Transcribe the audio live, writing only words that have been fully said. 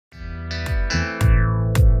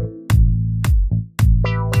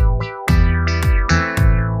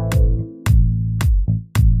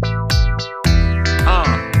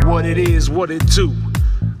what it do.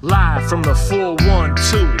 Live from the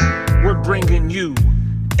 412, we're bringing you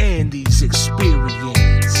Andy's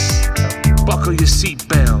experience. Buckle your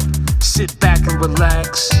seatbelt, sit back and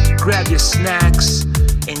relax, grab your snacks,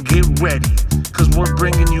 and get ready, cause we're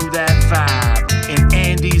bringing you that vibe, and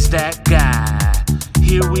Andy's that guy.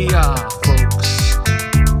 Here we are, folks.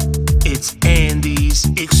 It's Andy's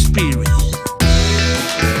experience.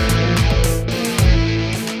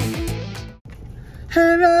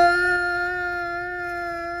 Hello.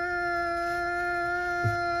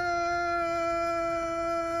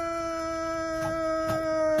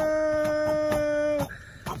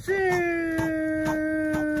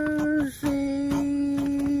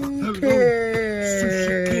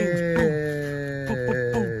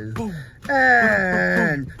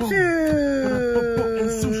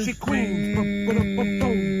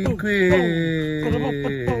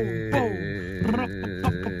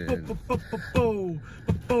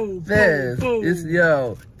 This is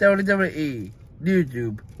your WWE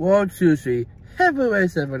YouTube World Sushi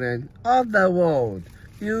Heavyweight Champion of the world.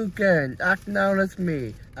 You can acknowledge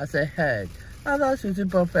me as a head of the sushi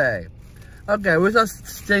buffet. Okay, we're just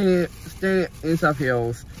staying in S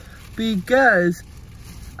Hills because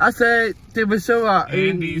I said they were so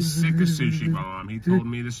Andy's sick of Sushi Bomb. He told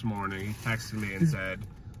me this morning, he texted me and said,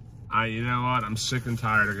 you know what, I'm sick and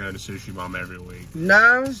tired of going to Sushi Bomb every week.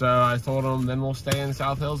 No. So I told him, then we'll stay in S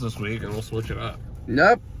Hills this week and we'll switch it up.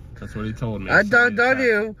 Nope. That's what he told me. I told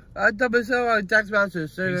you. I told me so on text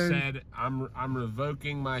message. He said, I'm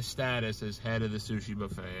revoking my status as head of the sushi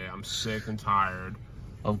buffet. I'm sick and tired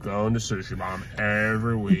of going to Sushi Bomb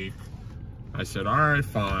every week. I said, all right,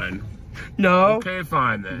 fine. No. Okay,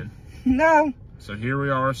 fine then. No. So here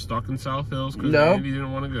we are, stuck in S Hills because no. Andy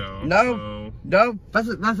didn't want to go. No. So. No. That's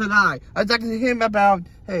a lie. I was talking to him about,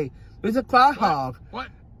 hey, there's a cloud hog. What?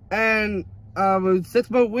 And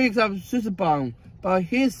 6 more weeks of Sushi Bomb. But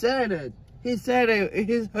he said it. He said it.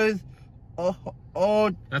 His that's a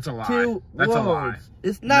lie. That's a lie. lie.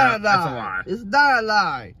 It's not a lie. That's a lie. It's not a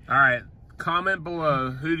lie. All right. Comment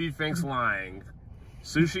below. Who do you think's lying?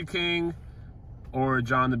 Sushi King or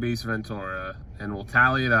John the Beast Ventura? And we'll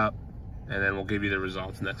tally it up. And then we'll give you the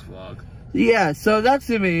results next vlog. Yeah. So that's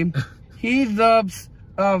to me. He loves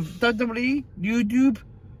WWE, YouTube.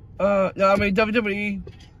 WWE,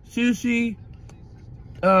 Sushi.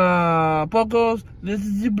 Vocals, this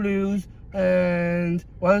is the blues, and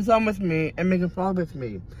one song with me, and make a song with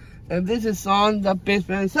me. And this is song that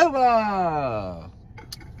basement Silver.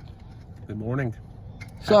 Good morning.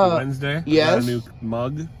 So, happy Wednesday. Yes. Got a new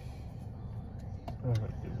mug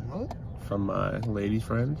from my lady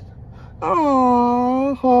friend.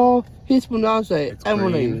 Oh, he's pronounced it. It's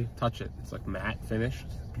green. Touch it. It's like matte finish.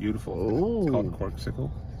 It's beautiful. Ooh. It's called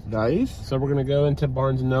Corksicle. Nice. So we're gonna go into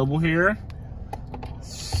Barnes & Noble here.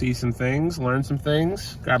 See some things, learn some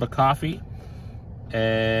things, grab a coffee,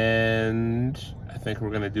 and I think we're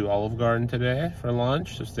gonna do Olive Garden today for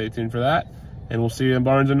lunch, so stay tuned for that. And we'll see you in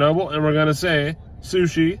Barnes & Noble, and we're gonna say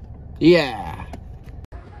sushi. Yeah.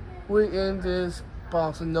 We're in this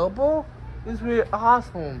Barnes & Noble. It's really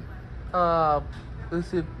awesome.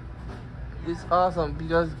 It's awesome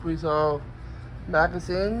because we saw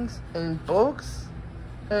magazines and books,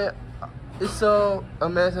 and it's so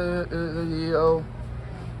amazing.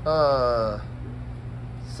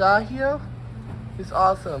 Sahil is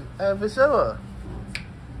awesome, and Ventura.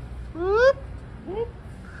 Whoop, whoop.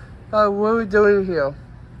 What are we doing here?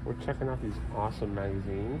 We're checking out these awesome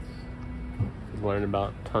magazines. We learn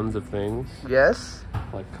about tons of things. Yes.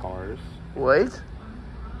 Like cars. Wait.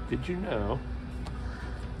 Did you know?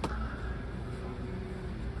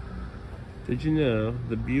 Did you know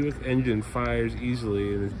the Buick engine fires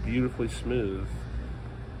easily and is beautifully smooth?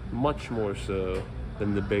 Much more so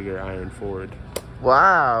than the bigger Iron Ford.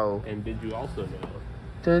 Wow. And did you also know?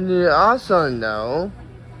 Did you also know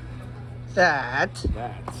that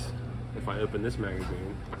if I open this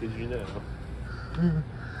magazine, did you know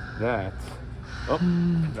that?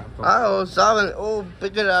 Oh, sorry. Oh,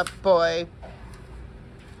 pick it up, boy.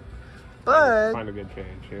 But find a good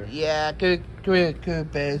change here. Yeah, good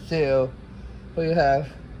bed too. What do you have?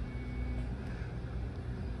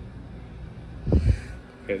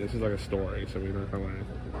 Okay, this is like a story, so we're not gonna learn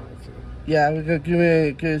anything. Yeah, we're gonna give me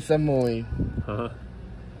a good summary. Huh?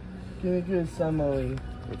 Give me a good summary.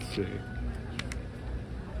 Let's see.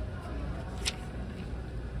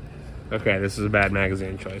 Okay, this is a bad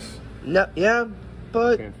magazine choice. No, yeah,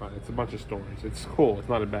 but Can't find it. It's a bunch of stories. It's cool. It's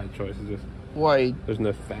not a bad choice. It's just wait. there's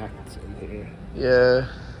no facts in here. Yeah.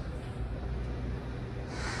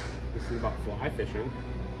 This is about fly fishing.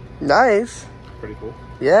 Nice. Pretty cool.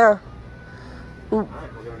 Yeah. We're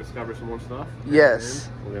gonna discover some more stuff. Yes.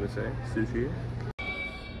 And we're gonna say sushi.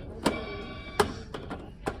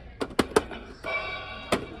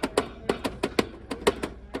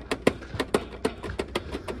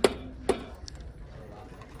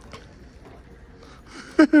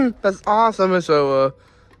 That's awesome, so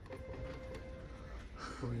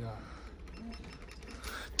What we got?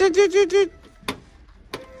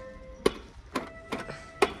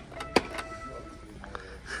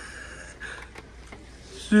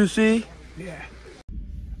 Sushi. Yeah.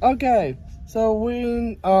 Okay, so we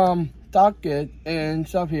in Docket in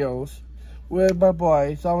South Hills with my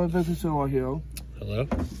boy, Simon Business over here. Hello.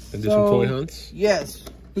 And do some toy hunts. Yes,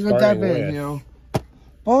 we're gonna dive Starting in here.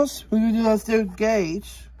 First, we're gonna do a steel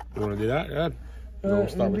gauge. You wanna do that? Good. We'll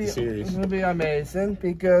start with the series. It's gonna be amazing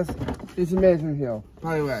because it's amazing here.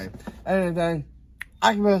 By the way, and then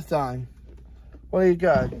Activist time. What do you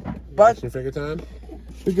got? But Action figure time?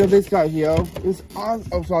 we got this guy here. It's on.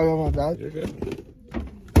 Oh, sorry about that. You're good.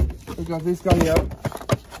 We got this guy here.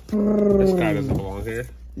 This guy doesn't belong here.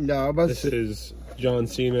 No, but This is John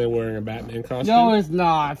Cena wearing a Batman costume. no, it's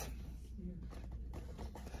not.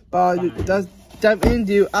 But let's dive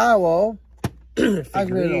into our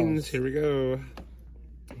figurines. Here we go.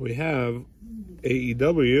 We have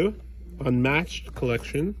AEW Unmatched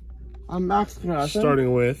Collection. I'm Max Carson.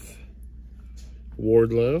 Starting with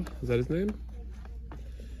Wardlow. Is that his name?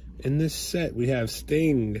 In this set, we have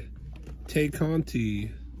Sting, Tay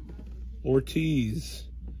Conti, Ortiz,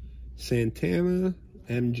 Santana,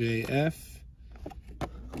 MJF,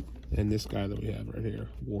 and this guy that we have right here,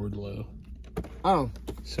 Wardlow. Oh.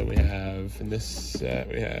 So we have, in this set,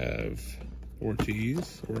 we have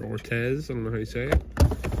Ortiz, or Ortez, I don't know how you say it.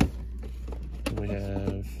 And we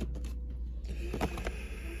have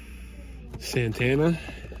Santana.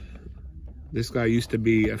 This guy used to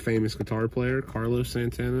be a famous guitar player, Carlos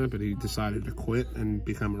Santana, but he decided to quit and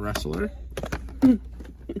become a wrestler.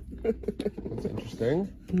 That's interesting.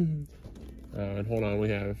 And hold on, we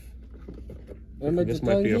have, this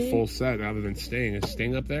might be a full set other than Sting. Is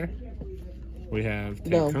Sting up there? We have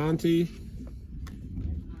Tay Conti,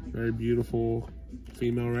 very beautiful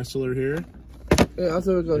female wrestler here. Yeah,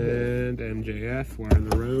 and MJF wearing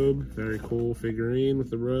the robe, very cool figurine with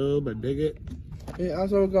the robe, I dig it. Yeah,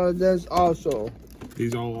 also got this also.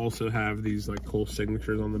 These all also have these like cool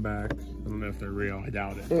signatures on the back. I don't know if they're real, I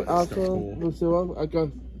doubt it. And also, cool. I got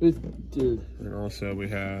this dude. And also we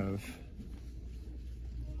have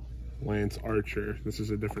Lance Archer. This is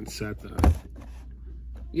a different set though.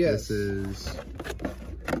 Yes. This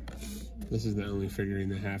is the only figurine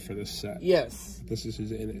they have for this set. Yes. This is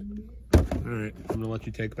who's in it. Alright, I'm gonna let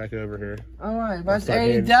you take back over here. Alright, that's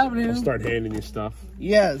AEW. I'll start handing you stuff.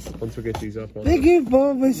 Yes. Once we get these up on. Thank you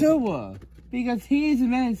for Ventura. Because he is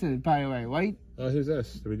amazing, by the way, right? Oh, who's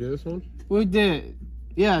this? Did we do this one? We did.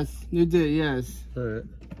 Yes, you did, yes. Alright.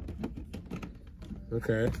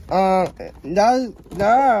 Okay.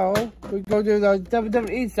 Now we go to the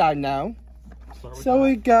WWE side now. So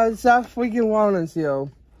we got Seth freaking Rollins here.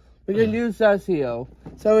 We can use that here.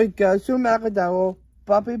 So we got Sue McIntyre,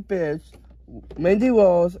 Bobby Bitch, Mandy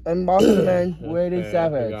Rose, and Marshall Man, Randy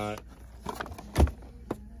Savage.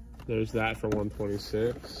 There's that for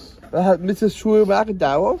 126. Mrs. Sue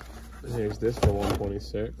McIntyre. Here's this for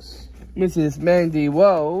 126. Mrs. Mandy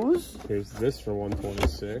Rose. Here's this for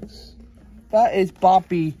 126. That is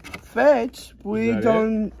Bobby Fitch. We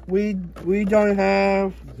don't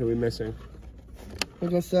have. Who are we missing?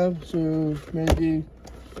 Like I said, so maybe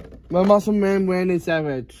my Muscle Man Randy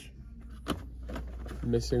Savage.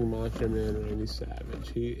 Missing Macho Man Randy Savage.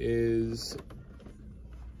 He is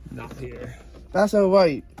not here. That's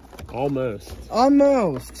alright. Almost.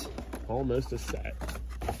 Almost a set.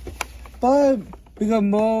 But we got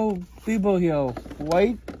more people here,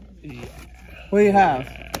 right? Yeah. What do you have?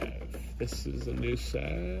 This is a new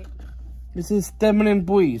set. This is Feminine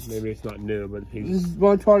Breeze. Maybe it's not new, but This he's... is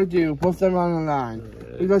 122, both them on the line.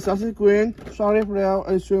 We got Sausage Green, Charlie Flair,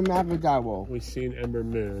 and Sue McIntyre. We've seen Ember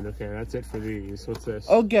Moon. Okay, that's it for these. What's this?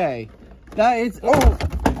 Okay. That is... Oh!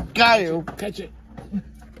 Got you. Catch it.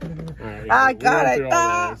 Right, I got it.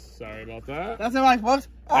 Sorry about that. That's all right, folks.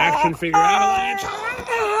 Action figure avalanche.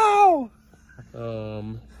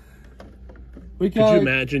 Could you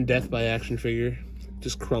imagine death by action figure?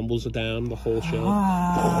 Just crumbles it down the whole show.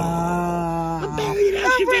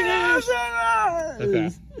 Okay.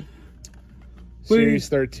 Series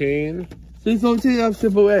 13. Series 13 of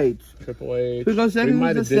Triple H. Triple H. Because we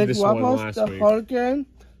might have did this one last the week. Hurricane,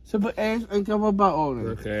 Triple H, and couple about Odin.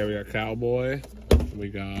 Okay, we got Cowboy. We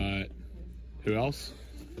got who else?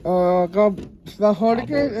 Got the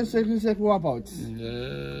Hurricane and 66 Robots.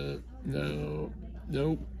 No.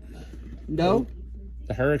 No?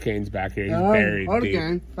 The hurricane's back here. He's buried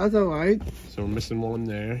hurricane. deep. That's alright. So we're missing one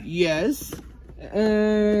there. Yes.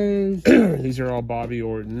 And these are all Bobby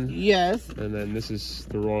Orton. yes. And then this is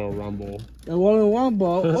the Royal Rumble. The Royal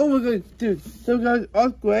Rumble. Oh my god, dude. So we got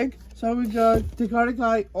Earthquake. So we got Takara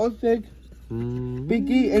Kai, Earthquake,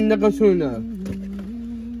 Biggie, and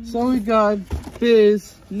Nakashuna. So we got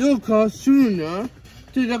this Nakashuna.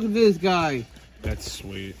 Dude, look at this guy. That's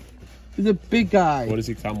sweet. He's a big guy. What does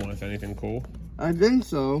he come with? Anything cool? I think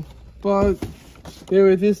so. But here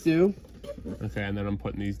is this dude. Okay, and then I'm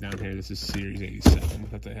putting these down here. This is Series 87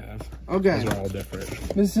 that they have. Okay. These are all different.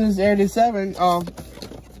 This is 87 of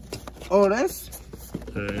Otis.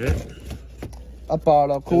 Alright. Apollo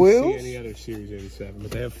Don't Coils. see any other Series 87,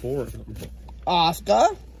 but they have 4 of them. Oscar.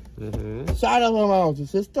 Mm-hmm. Shout out to my older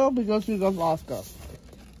sister because she loves Oscar.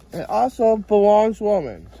 And also belongs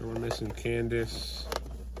woman. So we're missing Candace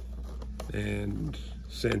and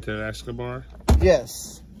Santo Escobar,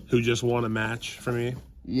 Yes. who just won a match for me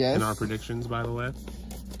Yes. in our predictions, by the way.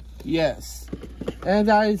 Yes. And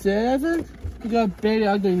that is it, I think. We got Baby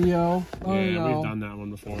Yo. Oh, Yeah, no. we've done that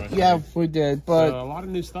one before. I think. Yeah, we did. But So, a lot of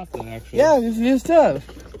new stuff then, actually. yeah, this is new stuff.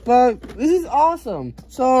 But this is awesome.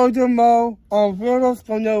 So tomorrow on Videos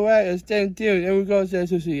from Nowhere and stay tuned and we go to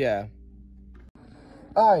Sushi, yeah.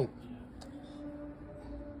 Alright.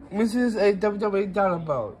 This is a WWE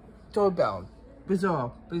Dynamo doorbell.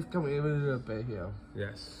 Bizarre. Please come in a little bit here.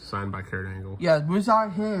 Yes, signed by Kurt Angle. Yes, we saw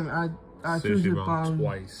him at Sushi Bomb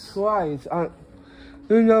twice. Twice.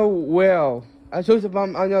 You know well. At Sushi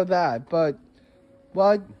Bomb, I know that, but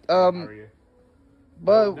what? How are you?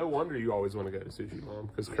 But No wonder you always want to go to Sushi Bomb,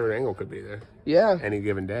 because Kurt Angle could be there yeah, any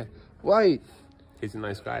given day. right. He's a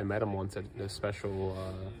nice guy. I met him once at a special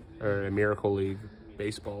or a Miracle League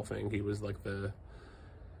baseball thing. He was like the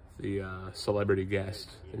celebrity guest,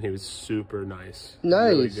 and he was super nice.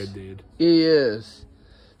 Nice. Really good dude. He is.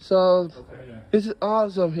 So this is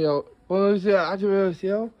awesome here. Well, it's actually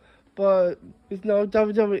here, but it's no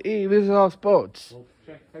WWE. This is all sports. Well,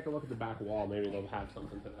 take a look at the back wall. Maybe they'll have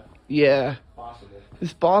something for that. Yeah, Possible.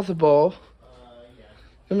 it's possible. Yeah.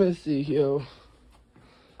 Let me see here.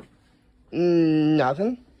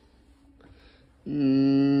 Nothing.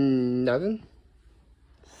 Nothing.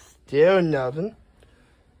 Still nothing.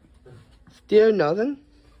 Still nothing.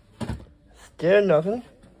 Still nothing.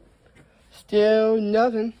 Still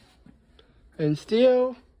nothing. And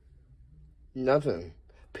still nothing.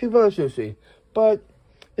 People are Sushi. But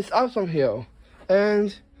it's awesome here.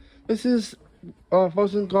 And this is a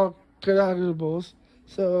person called Collectibles.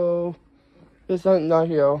 So it's not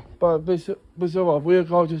here. But besides, we're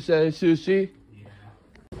going to say Sushi.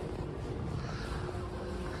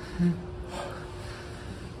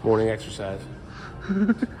 Morning exercise.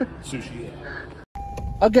 Sushi.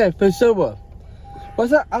 Okay, Priscilla,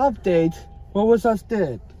 what's our update? What was our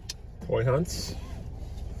did? Toy hunts.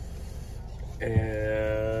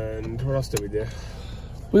 And what else did we do?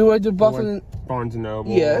 We went to We Bethel. went Barnes &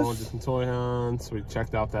 Noble. Yes. Did some toy hunts. We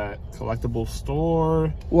checked out that collectible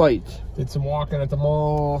store. Wait. Did some walking at the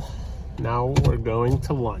mall. Now we're going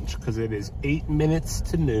to lunch because it is 8 minutes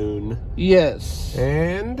to noon. Yes.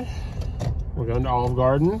 And we're going to Olive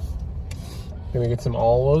Garden. Gonna get some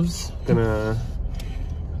olives. Gonna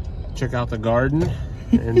check out the garden.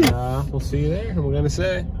 And we'll see you there. And we're gonna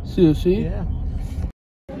say Sushi. yeah.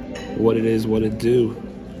 What it is, what it do.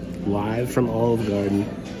 Live from Olive Garden.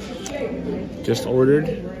 Just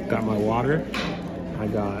ordered. Got my water. I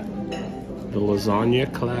got the lasagna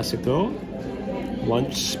classico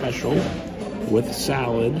lunch special with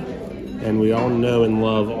salad. And we all know and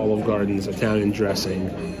love Olive Garden's Italian dressing.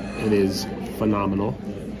 It is phenomenal.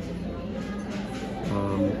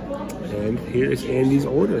 And here's Andy's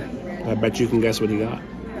order. I bet you can guess what he got.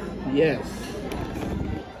 Yes.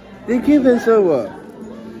 Thank you, Priscilla.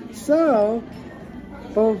 So,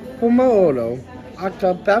 for my order, I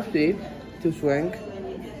got Pepsi to drink.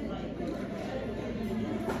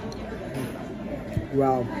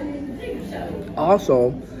 Wow.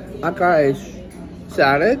 Also, I got a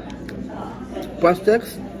salad,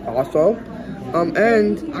 breadsticks, also,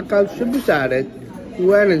 and I got super salad,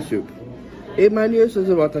 lemon soup. In my news is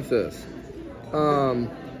about this.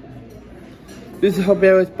 This is her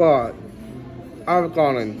favorite spot, Olive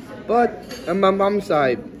Garden. But on my mom's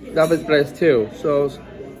side, that was place too. So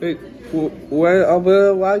when I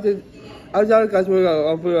will watch it, I'll tell you guys we're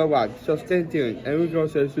gonna watch. So stay tuned, and we're gonna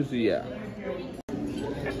say Sushi, yeah.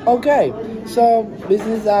 Okay, so this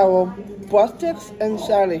is our breadsticks and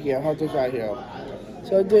salad here. How to try here?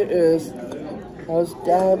 So there is our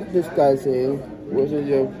stab discussing, which is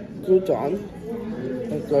your crouton.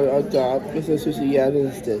 Let's go on top. This is Sushi, yeah.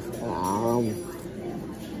 This is this.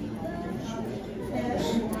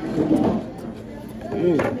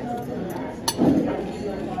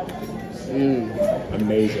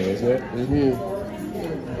 Amazing, isn't it?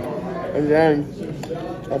 And then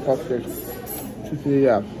I popped it.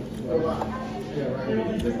 Yeah.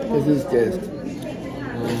 This is just.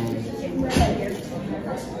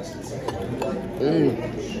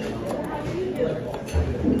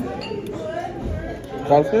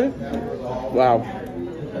 Coffee? Wow.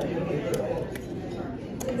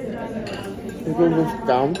 You can just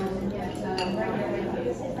down.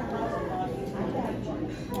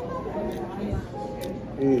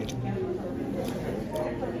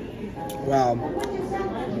 Wow.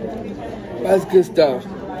 That's good stuff.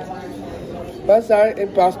 But sorry,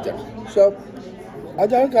 imposter. So, I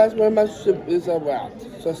tell you guys where my soup is around.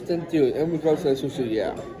 So stay tuned and we go to the sushi,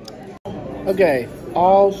 yeah. Okay,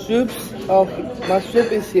 all soups, my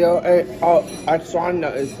soup is here and our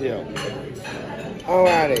sauna is here.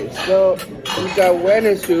 Alrighty, so we got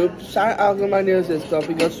Wagner soup. Shout out to my new sister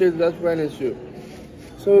because she loves Wagner soup.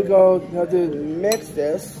 So we go have to mix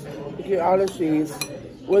this, get all the cheese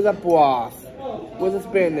with a broth, with the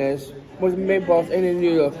spinach, with meatballs and the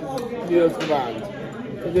noodles around.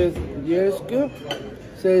 It is your scoop,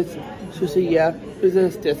 says sushi, yeah, this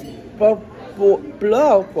is this blog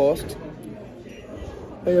post.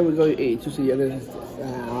 And then we go to eat sushi, yeah, this is this.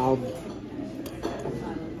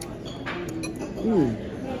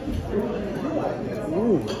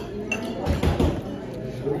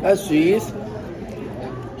 That cheese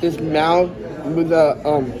is melted with the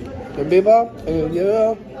meatball and the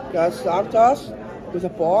noodle, got soft sauce with the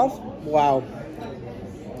broth. Wow.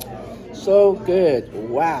 So good.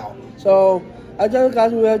 Wow. So I tell you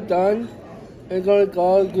guys we are done and gonna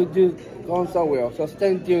go somewhere. So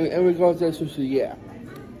stay tuned and we're going to sushi, yeah.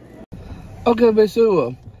 Okay,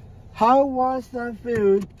 Ventura, how was the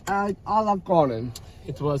food at Olive Garden?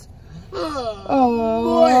 It was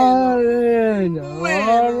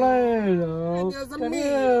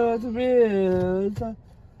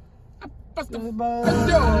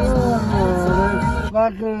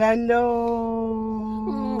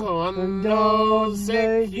Cuando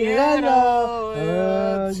se quiera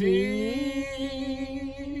a ti.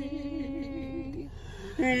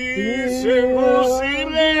 Es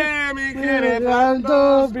imposible mi querer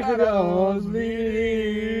tanto picaros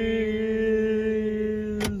mis.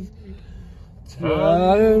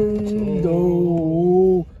 Tanto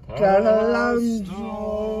calando.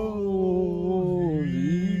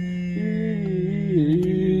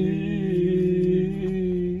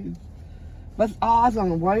 That's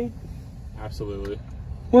awesome, right? Absolutely.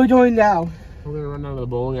 What are we doing now? We're gonna run down to the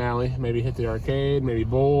bowling alley, maybe hit the arcade, maybe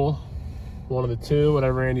bowl. One of the two,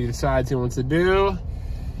 whatever Andy decides he wants to do.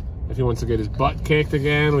 If he wants to get his butt kicked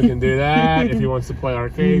again, we can do that. If he wants to play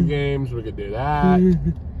arcade games, we could do that.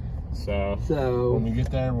 So when we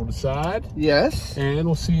get there, we'll decide. Yes. And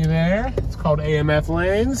we'll see you there. It's called AMF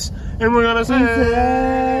Lanes. And we're gonna say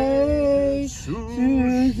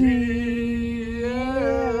sushi.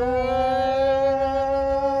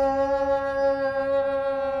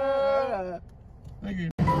 Thank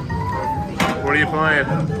you. What are you playing?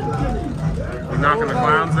 You knocking the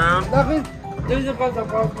clowns down?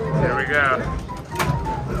 Here we go.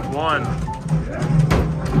 1.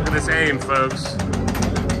 Look at this aim, folks.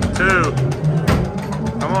 2.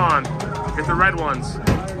 Come on. Get the red ones.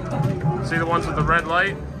 See the ones with the red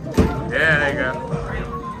light? Yeah, there you go.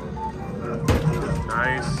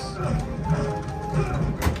 Nice.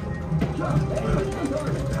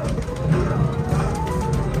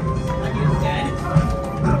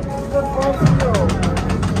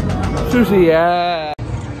 Sushi, yeah.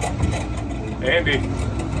 Andy.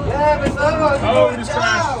 Yeah, it's over. Oh, we just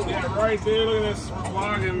crashed. Yeah, right, dude. Look at this. We're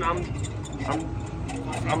vlogging.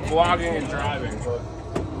 I'm vlogging and driving.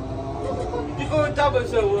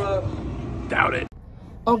 Doubt it.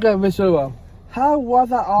 Okay, Ventura, how was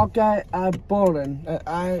the arcade at bowling at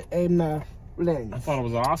AMF Lanes? I thought it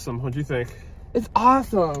was awesome. What'd you think? It's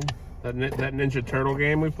awesome. That Ninja Turtle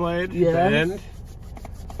game we played? Yes. At the end?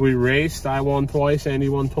 We raced. I won twice. Andy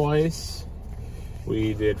won twice.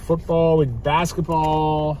 We did football. We did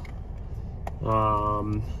basketball.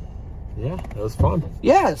 Yeah, it was fun.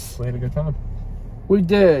 Yes. We had a good time. We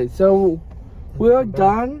did. So we're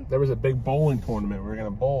done. There was a big bowling tournament. We were gonna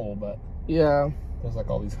bowl, but yeah, there's like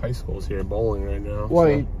all these high schools here bowling right now.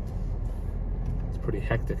 Right. So it's pretty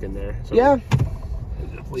hectic in there. So yeah.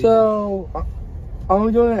 So are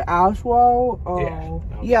we doing an outro?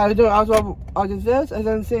 Yeah, we're doing an outro of this and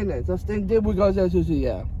then seeing it. So stay tuned. We go to sushi.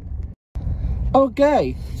 Yeah.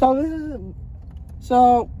 Okay. So this is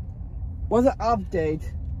what's an update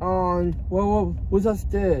on what we just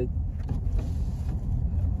did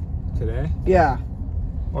today? Yeah.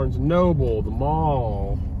 Barnes & Noble, the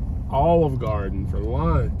mall, Olive Garden for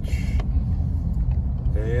lunch,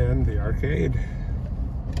 and the arcade.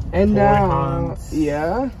 And Toy now, hunts.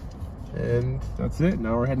 yeah. And that's it.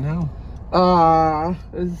 Now we're heading home.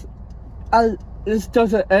 It's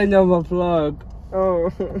just the end of a vlog. Oh.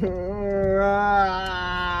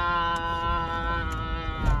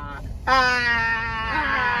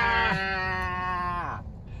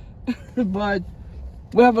 But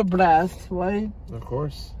we have a blast, right? Of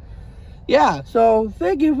course. Yeah, so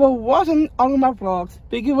thank you for watching all of my vlogs.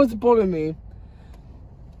 Thank you for supporting me.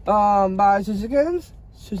 By Sushi Kings,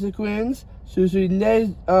 Sushi Queens, Sushi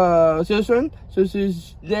Children,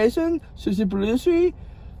 Sushi Nation, Sushi Belushi,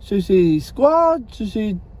 Sushi Squad,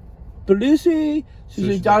 Sushi Belushi,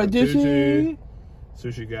 Sushi Jolly Duchy.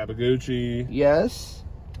 Sushi Gabaguchi. Yes.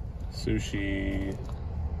 Sushi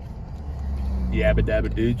Yabba Dabba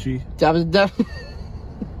Doochie.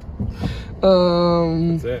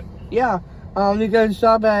 That's it. Yeah. You can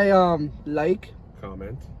shop at like,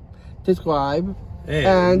 Comment. subscribe,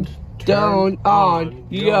 And turn on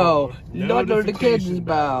your notifications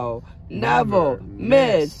bell. Never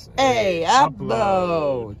miss a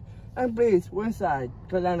upload. And please, website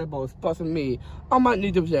Collectibles sponsor me on my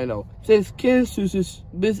YouTube channel. Says Kids Sushi's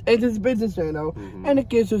business channel and the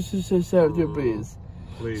Kids Sushi charity, please.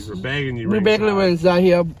 Please, we're begging you. We're begging you inside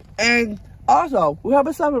here. And also, we have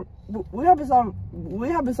a song here for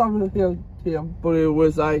the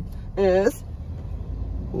website is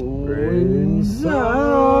Inside.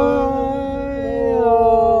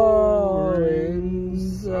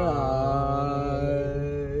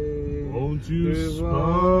 Won't you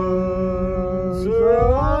sponsor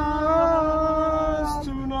us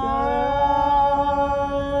tonight?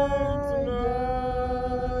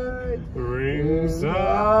 Ringside.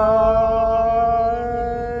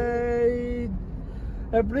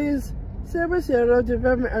 And please share to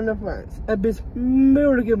family and friends. And please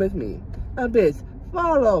communicate with me. And please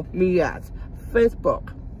follow me at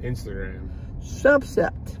Facebook, Instagram,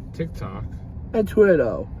 Snapchat, TikTok, and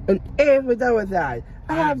Twitter. And every time with that,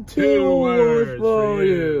 I have two words for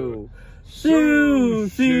you.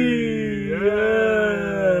 Sushi!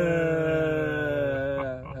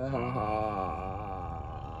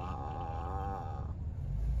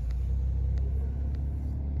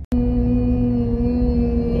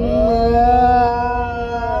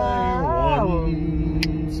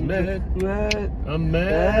 A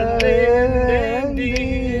man named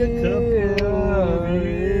Andy a couple of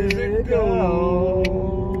years ago.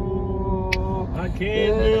 I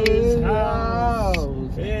came to his house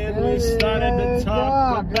and we started to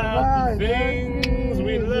talk about the things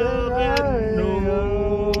we love and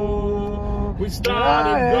know. We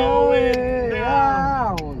started going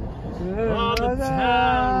down all the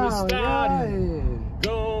time. We started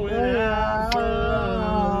going out for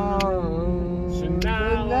lunch, and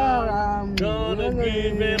now I'm gonna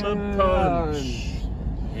give him a punch.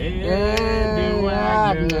 Andy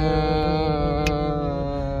Wagner.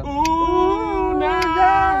 Ooh,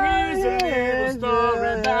 now here's a little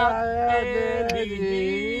story about Andy.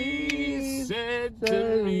 He said to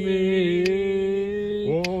me,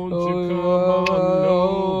 won't you come on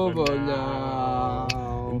over now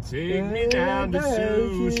and take me down to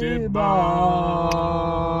Sushi Bar?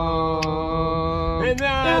 And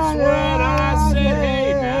that's when I said,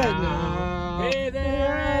 hey now, hey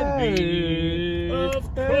there, Andy. Of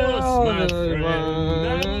course, my friend, I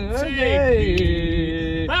will take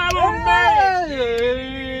you. I will make you.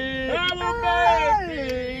 I will make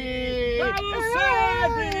you. I will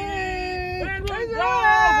save you. And we're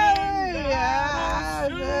going down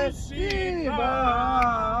to Sushi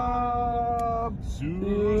Bar.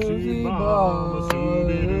 Sushi Bar.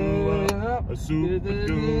 A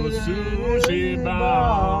super-doo, a sushi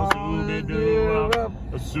bar. Super-doo,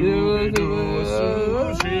 a super-doo, a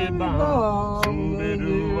sushi bar.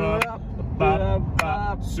 Super-doo, a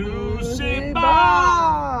sushi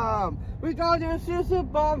bar. We call you Sushi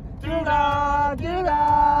Bomb. Do-da,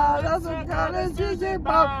 do-da. That's what we call it, Sushi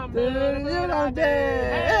Bomb. Do-da,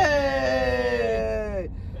 day.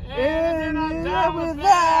 And with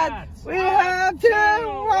that, we have two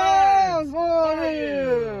words for you.